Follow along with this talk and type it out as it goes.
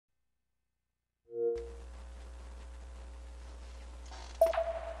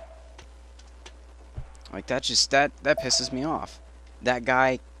Like, that pisses me off. That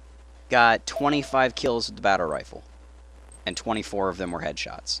guy got 25 kills with the battle rifle, and 24 of them were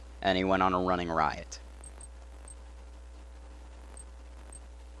headshots, and he went on a running riot.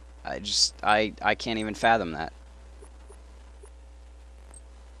 I can't even fathom that.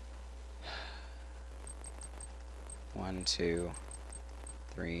 One, two,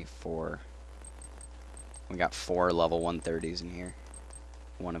 three, four. We got 4 level 130s in here.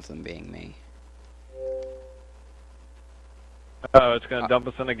 One of them being me. Oh, it's gonna dump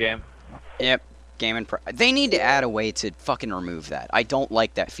us in a game. Yep, game and they need to add a way to fucking remove that. I don't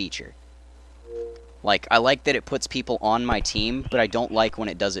like that feature. Like, I like that it puts people on my team, but I don't like when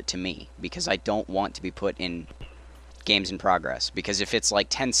it does it to me, because I don't want to be put in games in progress. Because if it's like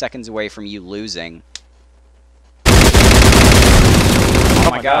 10 seconds away from you losing... Oh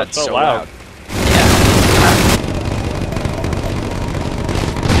my god, it's so loud. Yeah.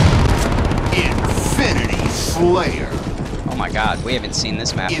 Infinity Slayer. Oh my god, we haven't seen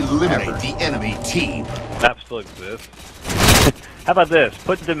this map Eliminate ever. the enemy team. Map still exists. How about this?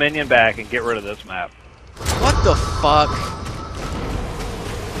 Put Dominion back and get rid of this map. What the fuck?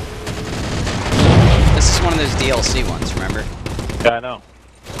 This is one of those DLC ones, remember? Yeah, I know.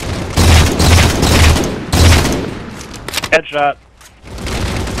 Headshot.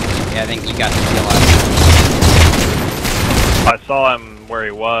 Yeah, I think you got the kill out. I saw him where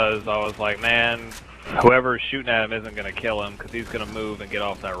he was. I was like, man, whoever's shooting at him isn't going to kill him because he's going to move and get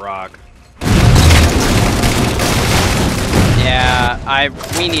off that rock. Yeah,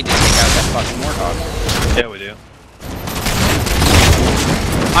 we need to take out that fucking Warthog. Yeah, we do.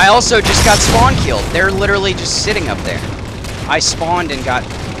 I also just got spawn killed. They're literally just sitting up there. I spawned and got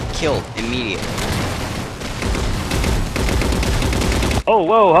killed immediately. Oh,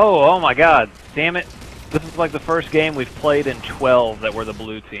 whoa, whoa, oh my god. Damn it. This is like the first game we've played in 12 that we're the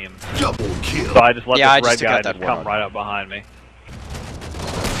blue team. Double kill. So I just let this red just guy got just come right up behind me.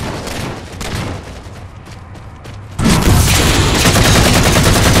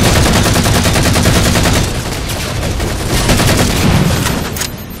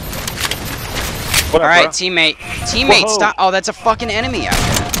 Alright, teammate. Teammate, Whoa. stop. Oh, that's a fucking enemy out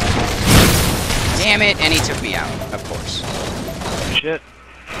there. Damn it, and he took me out, of course. Shit.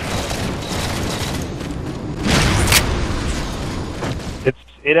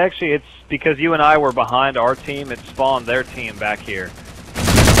 It's because you and I were behind our team, it spawned their team back here.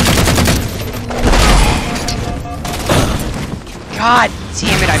 God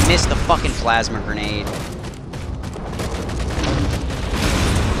damn it, I missed the fucking plasma grenade.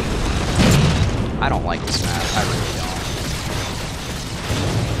 I don't like this map, I really don't.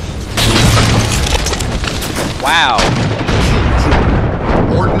 Wow.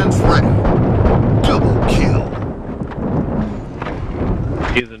 Ordnance ready. Double kill.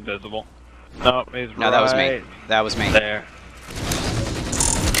 He's invisible. No, he's right. No, that was me. That was me. There.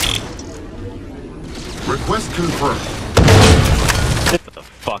 Request confirmed. Sit the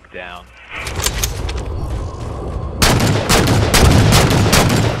fuck down.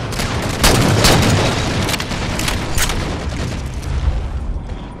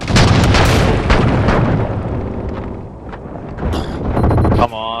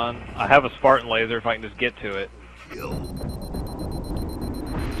 Come on. I have a Spartan laser if I can just get to it.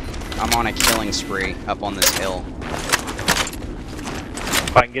 I'm on a killing spree up on this hill.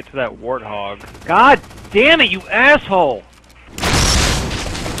 If I can get to that warthog. God damn it, you asshole!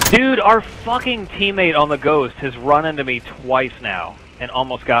 Dude, our fucking teammate on the Ghost has run into me twice now and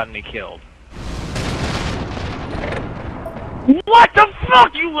almost gotten me killed. What the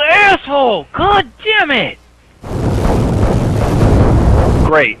fuck, you asshole! God damn it!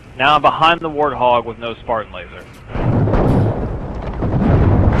 Great, now I'm behind the warthog with no Spartan laser.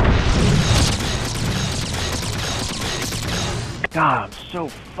 God, I'm so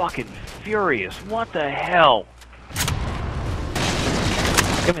fucking furious. What the hell?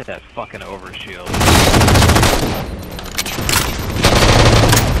 Give me that fucking overshield.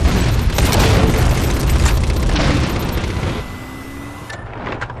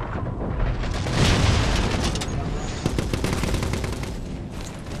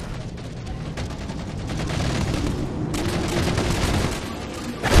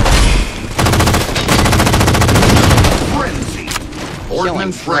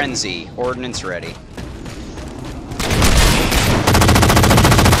 Killing frenzy. Ordnance ready.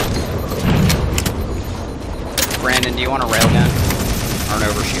 Brandon, do you want a railgun? Or an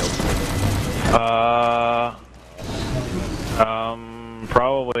overshield?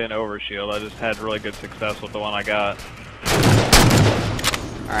 Probably an overshield. I just had really good success with the one I got.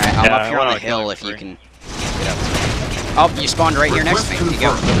 Alright, I'm up here on the hill if you can get up. Oh, you spawned right here next to me. Here you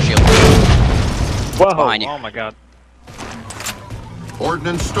go. Overshield. Whoa! Behind you. Oh my god.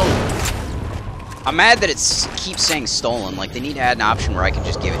 Ordnance stolen. I'm mad that it keeps saying stolen. Like, they need to add an option where I can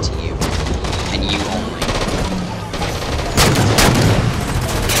just give it to you. And you only.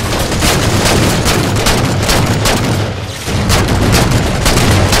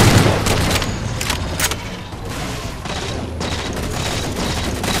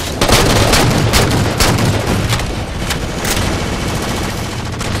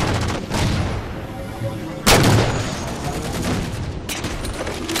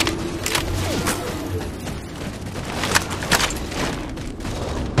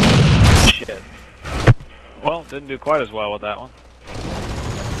 Well, didn't do quite as well with that one.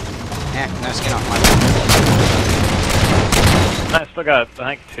 Yeah, no skin off my I still got,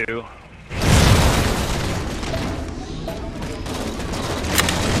 I think, 2.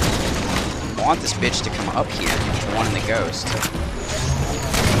 I want this bitch to come up here. The one in the ghost.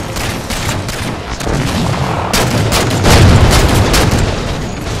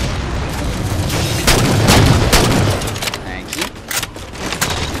 Thank you.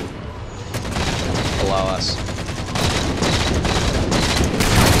 Below us.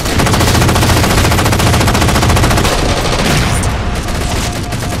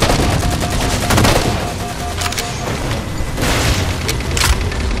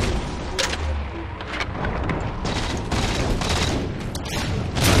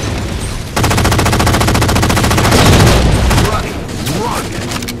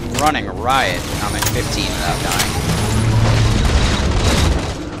 Running a riot. I'm at 15 without dying.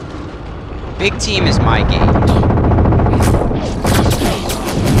 Big team is my game.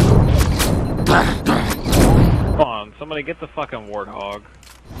 Come on, somebody get the fucking warthog.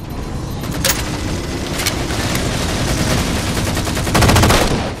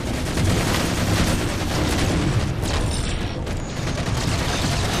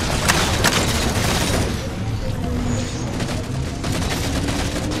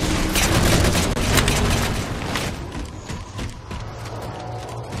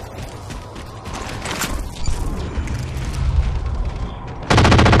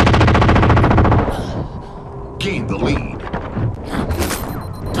 Gained the lead.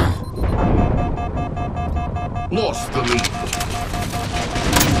 Lost the lead.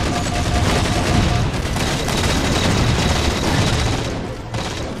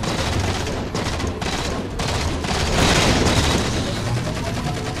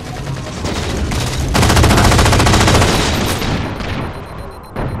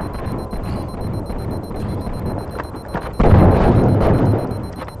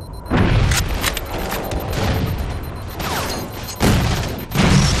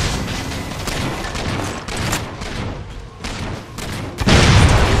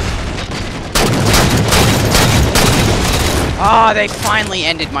 Ah, they finally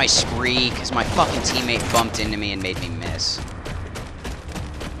ended my spree because my fucking teammate bumped into me and made me miss.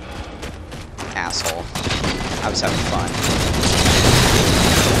 Asshole. I was having fun.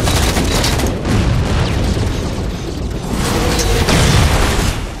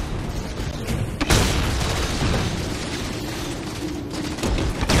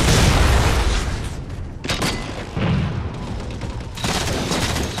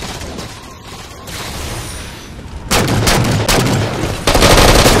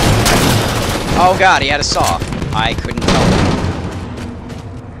 Oh god, he had a saw. I couldn't tell him.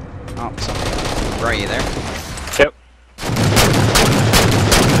 Oh, something. Bro, are you there? Yep.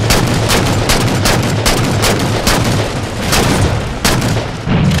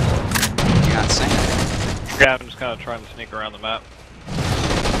 You're not saying anything. Yeah, I'm just kind of trying to sneak around the map.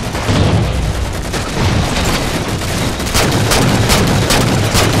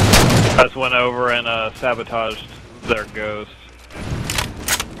 I just went over and sabotaged their ghost.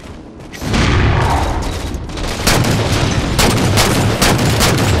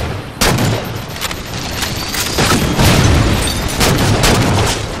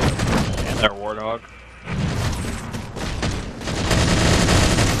 And their warthog.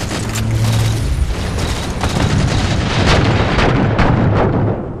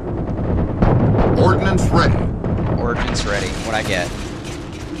 Ordnance ready. Ordnance ready. What'd I get?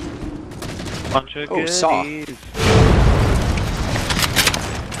 Bunch of Oh, saw. goodies.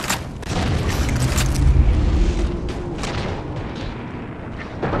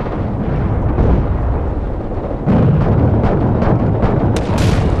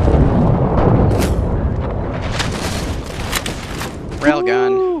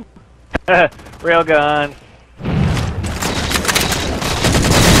 Railgun. Railgun.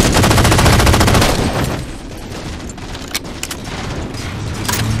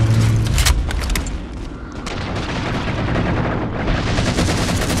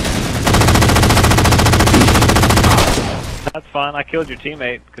 fine. I killed your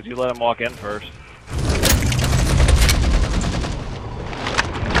teammate because you let him walk in first.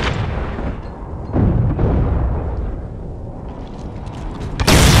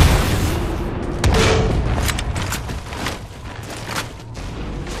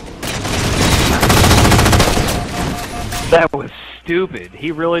 That was stupid.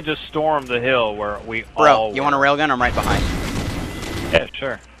 He really just stormed the hill where we all Bro, you were. want a railgun? I'm right behind you. Yeah,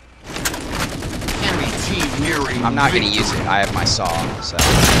 sure. Enemy team nearing I'm not gonna victory. use it. I have my saw, so.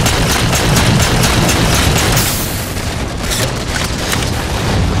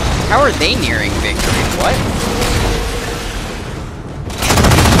 How are they nearing victory? What?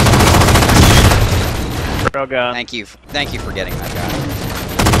 Railgun. Thank you for getting that guy.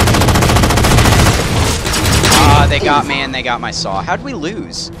 Ah, they got me and they got my saw. How'd we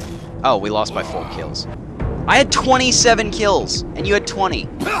lose? Oh, we lost by 4 kills. I had 27 kills, and you had 20.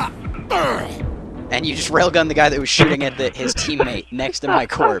 And you just railgunned the guy that was shooting at his teammate next to my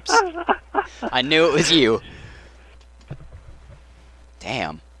corpse. I knew it was you.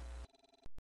 Damn.